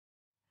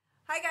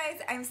Hi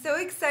guys, I'm so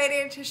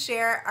excited to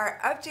share our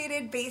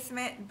updated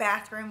basement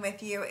bathroom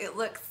with you. It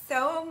looks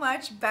so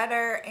much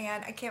better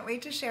and I can't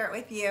wait to share it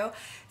with you.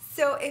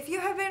 So if you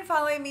have been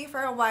following me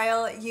for a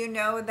while, you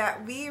know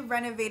that we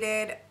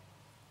renovated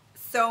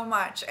so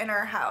much in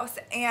our house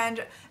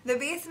and the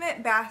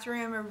basement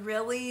bathroom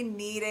really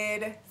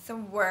needed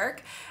some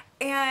work.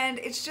 And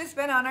it's just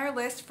been on our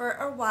list for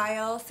a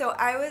while, so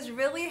I was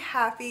really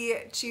happy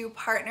to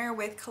partner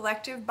with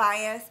Collective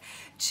Bias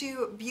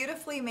to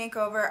beautifully make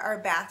over our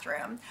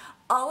bathroom.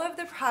 All of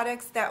the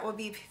products that will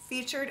be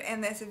featured in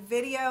this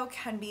video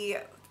can be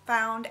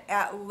found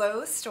at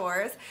Lowe's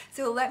stores.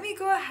 So let me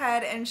go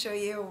ahead and show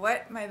you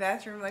what my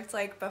bathroom looks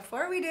like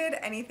before we did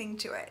anything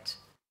to it.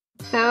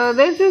 So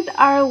this is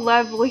our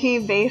lovely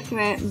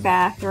basement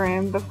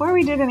bathroom before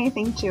we did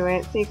anything to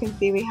it. So you can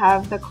see we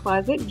have the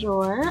closet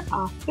door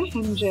off the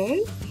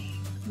hinges.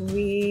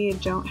 We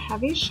don't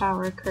have a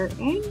shower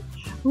curtain.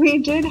 We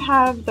did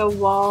have the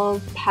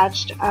walls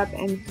patched up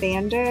and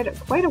sanded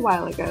quite a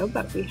while ago,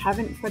 but we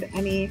haven't put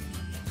any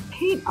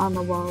paint on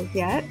the walls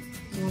yet.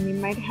 And you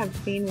might have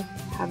seen we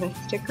have a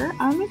sticker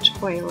on the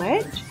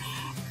toilet.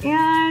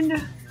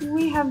 And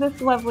we have this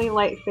lovely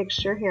light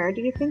fixture here.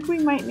 Do you think we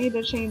might need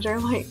to change our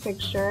light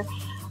fixture?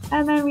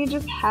 And then we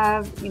just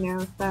have,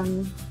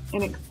 some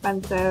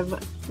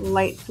inexpensive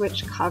light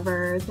switch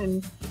covers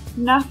and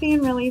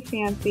nothing really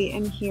fancy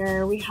in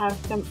here. We have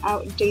some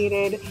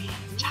outdated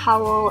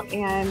towel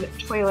and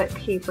toilet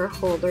paper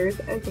holders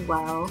as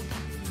well.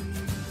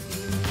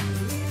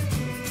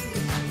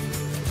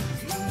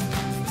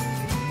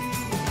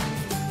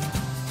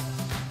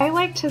 I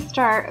like to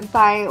start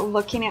by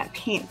looking at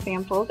paint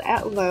samples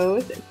at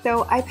Lowe's.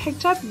 So I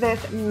picked up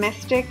this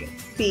Mystic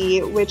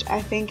Sea, which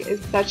I think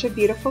is such a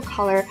beautiful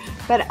color,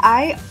 but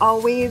I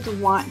always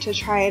want to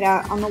try it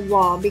out on the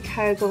wall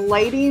because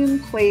lighting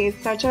plays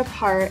such a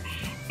part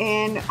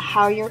in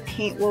how your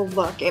paint will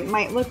look. It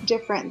might look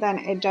different than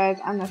it does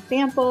on the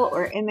sample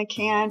or in the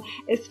can,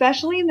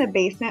 especially in the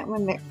basement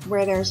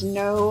where there's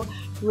no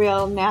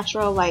real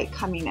natural light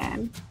coming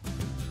in.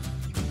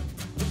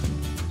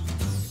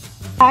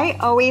 I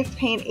always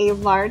paint a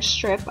large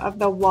strip of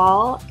the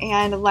wall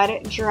and let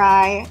it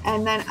dry,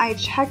 and then I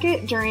check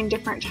it during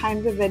different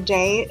times of the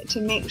day to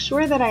make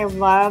sure that I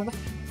love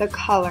the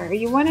color.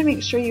 You want to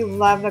make sure you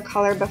love the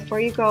color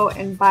before you go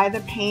and buy the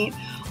paint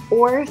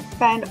or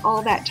spend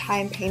all that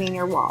time painting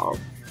your walls.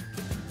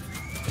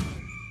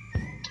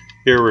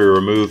 Here we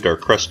removed our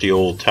crusty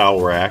old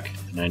towel rack,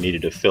 and I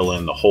needed to fill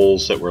in the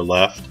holes that were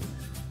left.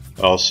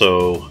 I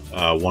also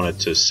wanted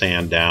to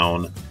sand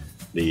down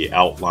the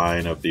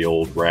outline of the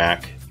old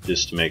rack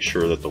just to make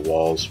sure that the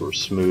walls were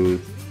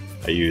smooth.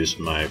 I used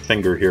my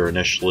finger here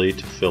initially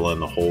to fill in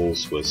the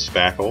holes with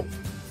spackle.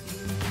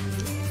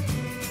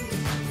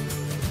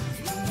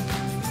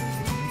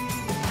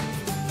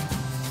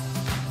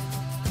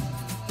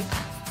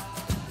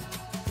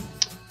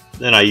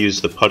 Then I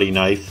used the putty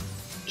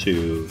knife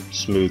to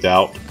smooth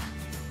out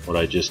what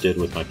I just did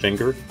with my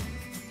finger,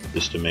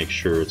 just to make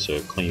sure it's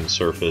a clean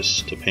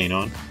surface to paint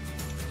on.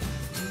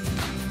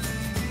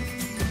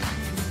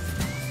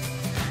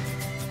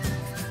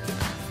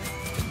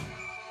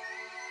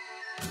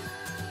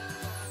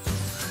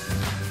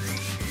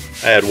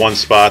 I had one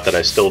spot that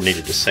I still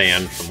needed to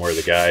sand from where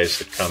the guys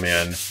had come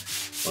in.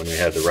 When we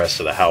had the rest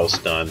of the house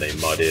done, they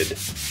mudded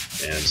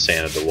and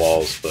sanded the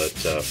walls, but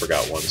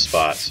forgot one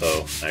spot,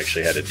 so I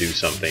actually had to do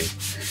something.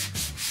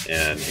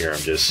 And here I'm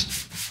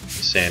just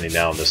sanding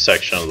down this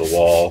section of the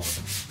wall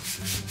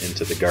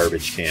into the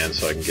garbage can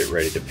so I can get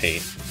ready to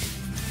paint.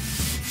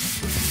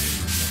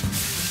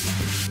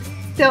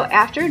 So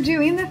after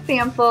doing the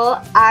sample,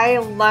 I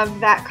love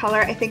that color.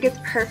 I think it's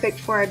perfect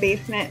for a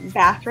basement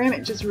bathroom.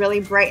 It just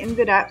really brightens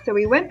it up. So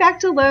we went back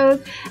to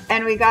Lowe's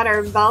and we got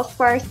our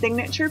Valspar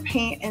signature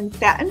paint in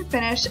satin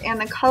finish,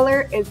 and the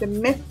color is the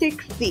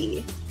Mystic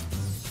Sea.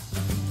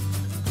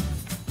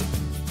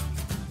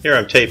 Here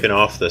I'm taping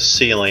off the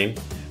ceiling.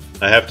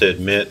 I have to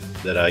admit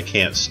that I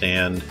can't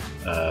stand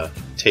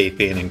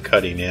taping and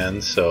cutting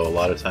in, so a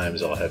lot of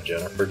times I'll have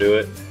Jennifer do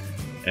it.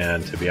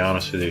 And to be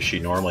honest with you, she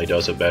normally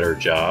does a better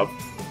job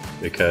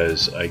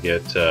because I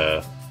get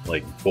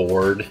like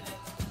bored.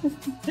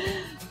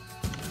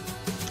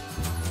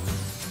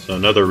 So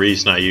another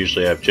reason I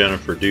usually have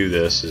Jennifer do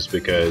this is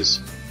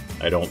because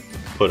I don't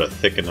put a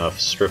thick enough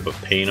strip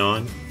of paint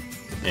on,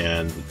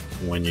 and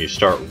when you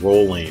start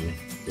rolling,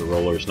 the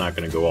roller's not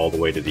going to go all the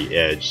way to the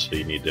edge, so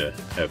you need to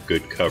have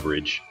good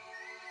coverage.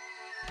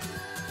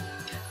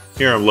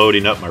 Here I'm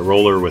loading up my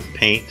roller with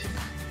paint.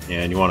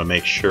 And you want to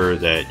make sure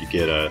that you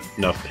get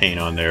enough paint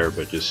on there,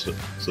 but just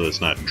so it's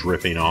not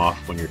dripping off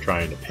when you're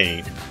trying to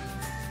paint.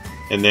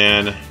 And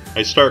then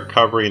I start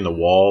covering the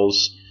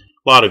walls.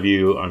 A lot of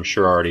you, I'm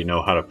sure, already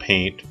know how to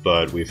paint,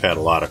 but we've had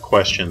a lot of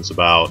questions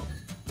about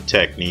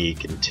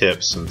technique and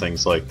tips and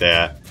things like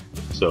that.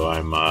 So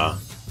I'm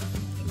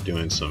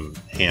doing some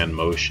hand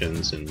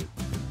motions and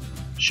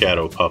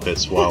shadow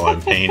puppets while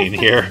I'm painting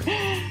here.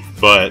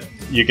 But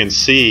you can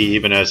see,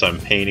 even as I'm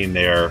painting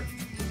there,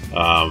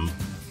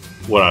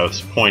 what I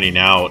was pointing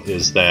out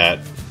is that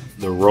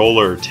the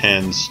roller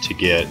tends to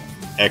get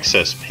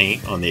excess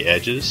paint on the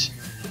edges,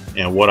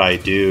 and what I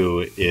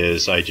do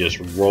is I just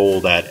roll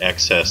that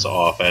excess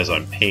off as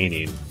I'm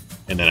painting,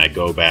 and then I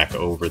go back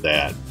over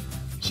that.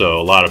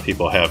 So a lot of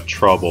people have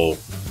trouble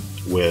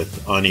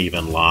with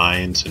uneven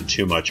lines and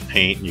too much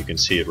paint, and you can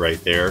see it right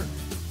there.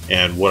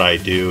 And what I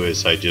do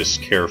is I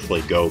just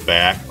carefully go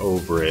back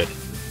over it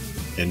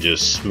and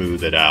just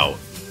smooth it out.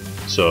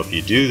 So if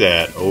you do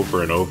that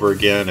over and over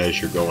again as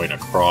you're going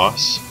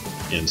across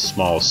in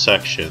small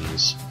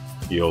sections,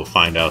 you'll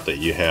find out that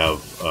you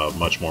have a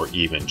much more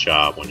even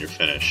job when you're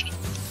finished.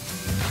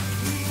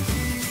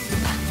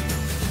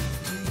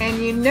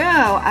 And you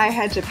know I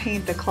had to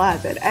paint the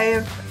closet. I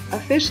have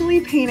officially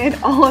painted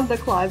all of the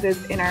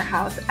closets in our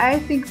house. I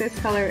think this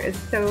color is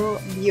so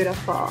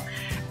beautiful.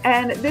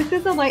 And this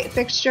is a light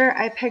fixture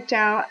I picked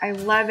out. I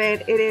love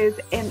it. It is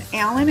an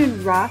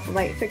Allen & Roth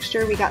light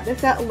fixture. We got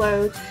this at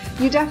Lowe's.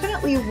 You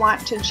definitely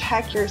want to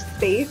check your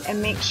space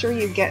and make sure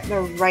you get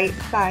the right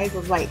size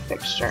of light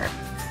fixture.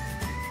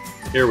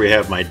 Here we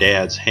have my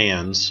dad's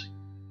hands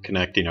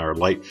connecting our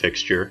light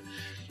fixture,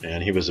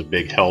 and he was a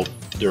big help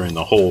during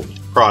the whole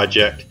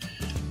project.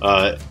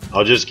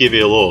 I'll just give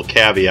you a little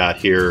caveat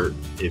here.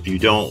 If you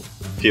don't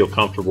feel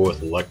comfortable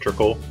with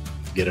electrical,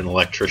 get an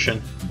electrician.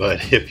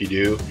 But if you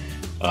do,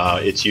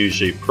 it's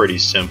usually pretty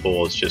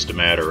simple. It's just a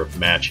matter of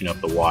matching up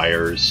the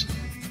wires.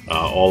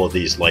 All of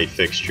these light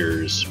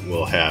fixtures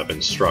will have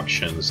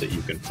instructions that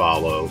you can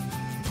follow,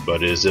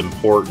 but it is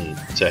important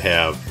to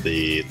have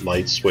the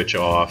light switch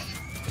off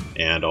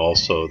and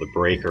also the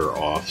breaker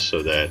off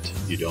so that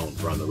you don't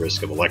run the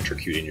risk of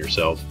electrocuting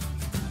yourself.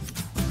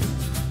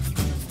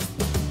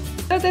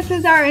 So this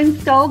is our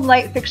installed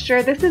light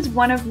fixture. This is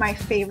one of my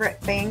favorite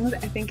things. I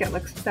think it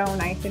looks so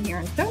nice in here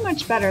and so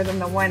much better than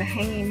the one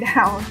hanging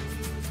down.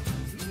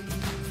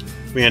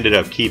 We ended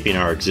up keeping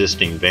our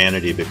existing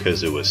vanity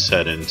because it was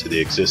set into the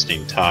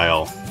existing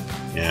tile,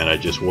 and I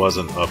just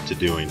wasn't up to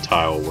doing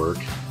tile work.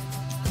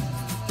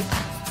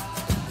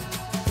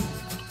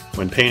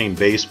 When painting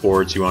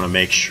baseboards, you want to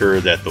make sure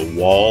that the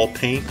wall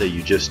paint that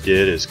you just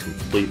did is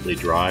completely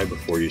dry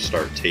before you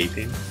start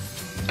taping.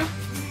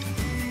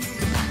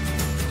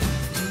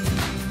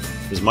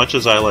 As much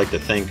as I like to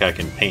think I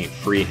can paint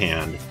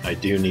freehand, I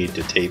do need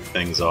to tape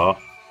things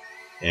off.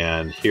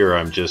 And here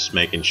I'm just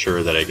making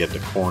sure that I get the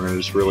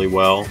corners really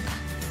well.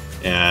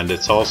 And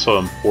it's also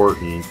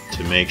important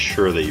to make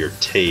sure that your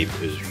tape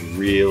is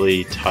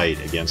really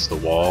tight against the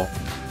wall.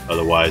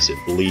 Otherwise it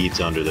bleeds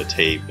under the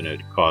tape and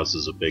it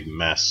causes a big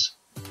mess.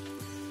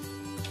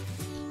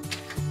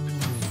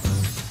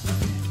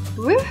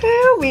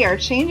 Woohoo! We are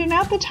changing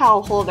out the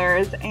towel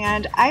holders,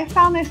 and I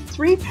found this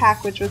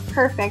 3-pack which was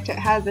perfect. It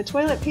has a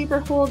toilet paper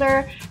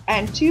holder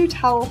and 2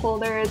 towel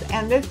holders,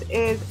 and this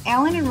is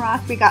Allen &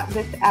 Roth. We got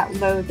this at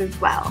Lowe's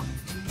as well.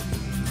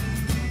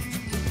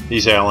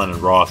 These Allen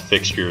 & Roth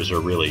fixtures are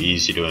really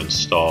easy to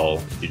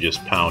install. You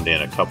just pound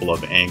in a couple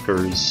of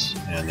anchors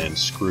and then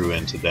screw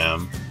into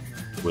them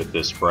with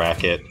this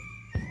bracket,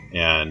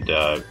 and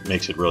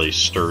makes it really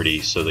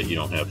sturdy so that you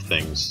don't have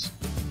things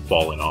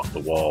falling off the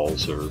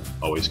walls or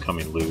always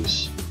coming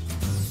loose.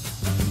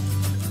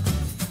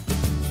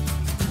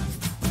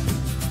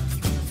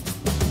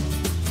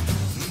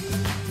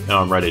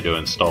 Now I'm ready to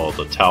install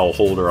the towel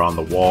holder on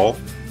the wall,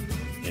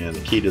 and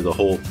the key to the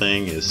whole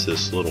thing is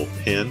this little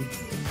pin.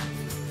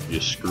 You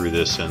just screw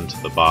this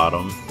into the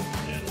bottom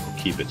and it will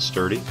keep it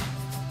sturdy.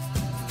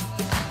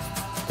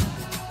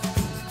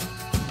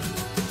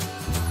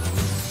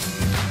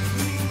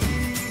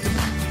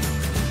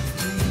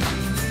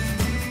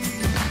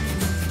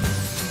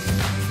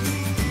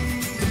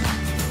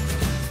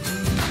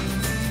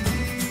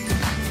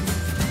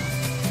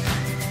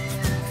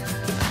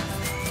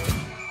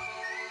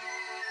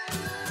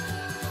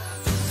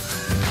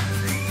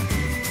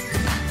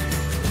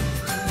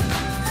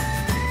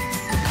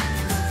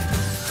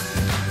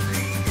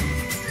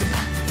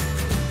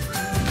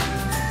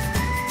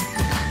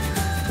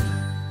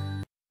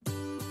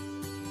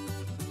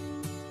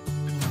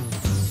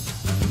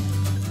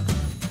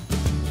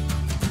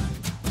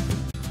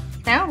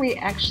 Now we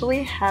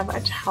actually have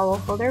a towel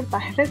holder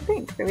by the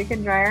sink so we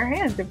can dry our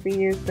hands if we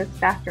use this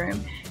bathroom.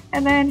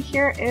 And then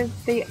here is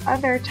the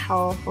other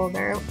towel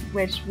holder,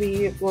 which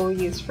we will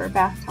use for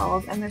bath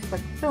towels, and this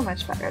looks so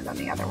much better than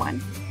the other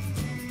one.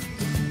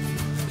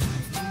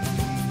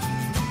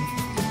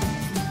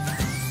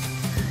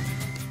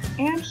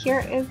 And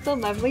here is the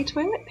lovely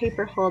toilet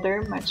paper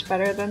holder, much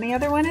better than the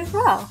other one as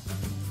well.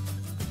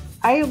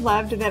 I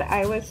loved that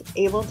I was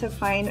able to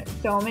find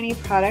so many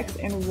products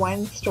in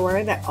one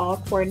store that all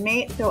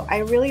coordinate. So I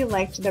really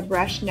liked the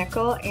brush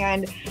nickel,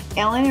 and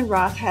Allen &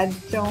 Roth had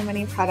so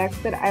many products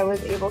that I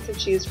was able to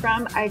choose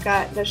from. I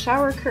got the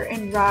shower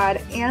curtain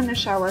rod and the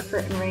shower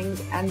curtain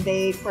rings, and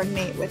they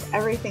coordinate with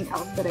everything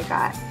else that I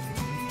got.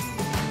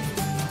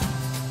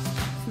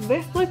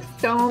 This looks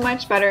so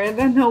much better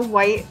than the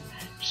white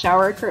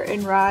shower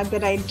curtain rod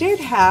that I did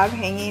have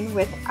hanging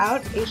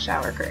without a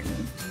shower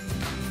curtain.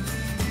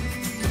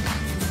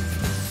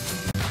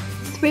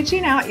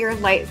 Switching out your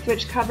light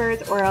switch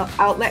covers or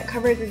outlet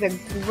covers is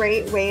a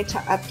great way to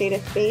update a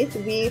space.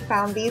 We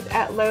found these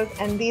at Lowe's,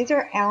 and these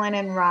are Allen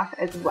 & Roth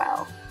as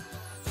well.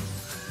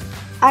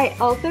 I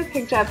also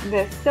picked up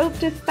this soap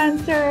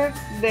dispenser,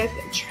 this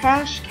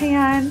trash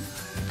can,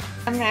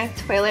 and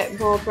this toilet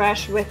roll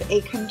brush with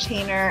a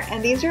container,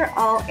 and these are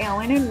all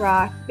Allen &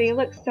 Roth. They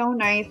look so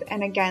nice,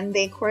 and again,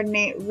 they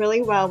coordinate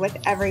really well with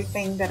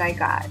everything that I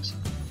got.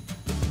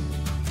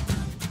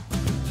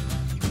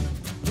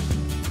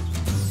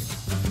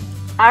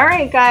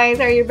 Alright guys,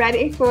 are you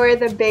ready for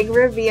the big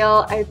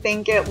reveal? I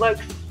think it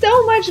looks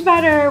so much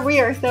better. We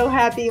are so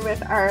happy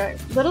with our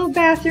little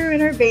bathroom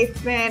in our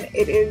basement.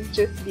 It is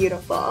just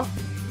beautiful.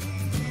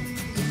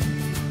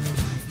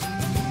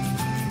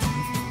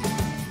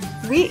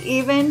 We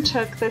even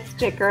took the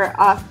sticker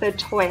off the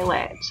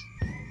toilet.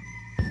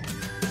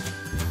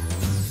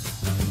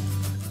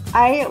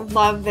 I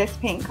love this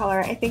paint color.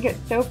 I think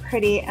it's so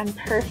pretty and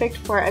perfect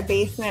for a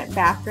basement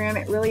bathroom.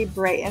 It really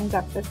brightens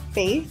up the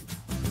space.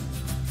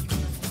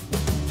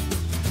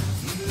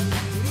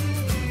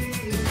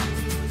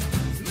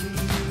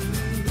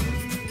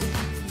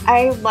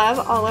 I love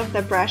all of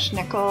the brush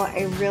nickel.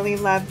 I really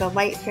love the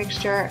light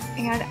fixture,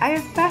 and I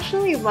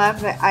especially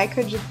love that I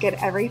could just get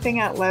everything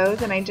at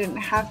Lowe's and I didn't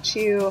have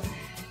to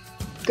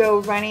go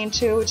running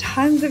to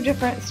tons of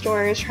different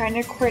stores trying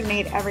to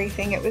coordinate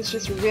everything. It was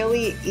just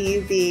really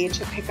easy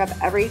to pick up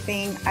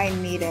everything I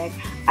needed.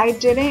 I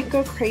didn't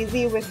go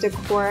crazy with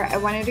decor. I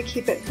wanted to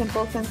keep it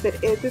simple since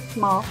it is a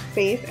small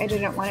space. I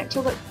didn't want it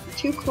to look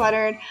too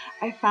cluttered.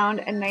 I found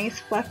a nice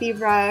fluffy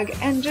rug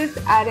and just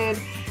added,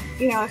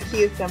 you know, a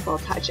few simple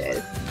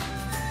touches.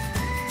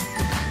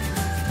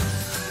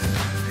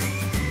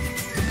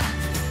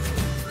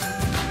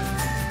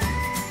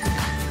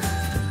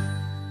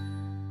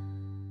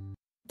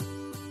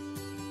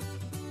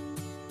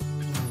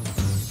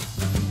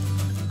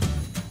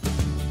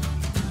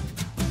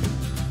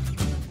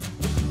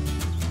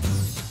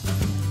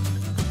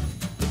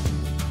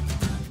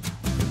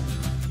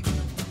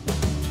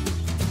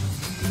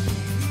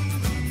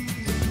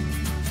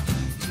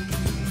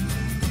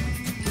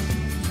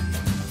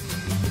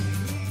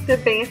 The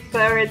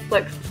baseboards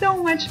look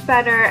so much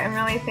better. I'm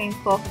really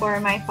thankful for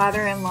my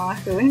father-in-law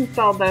who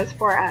installed those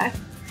for us.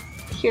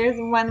 Here's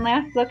one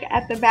last look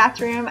at the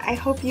bathroom. I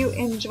hope you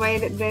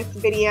enjoyed this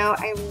video.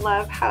 I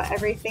love how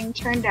everything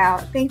turned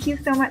out. Thank you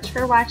so much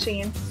for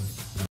watching.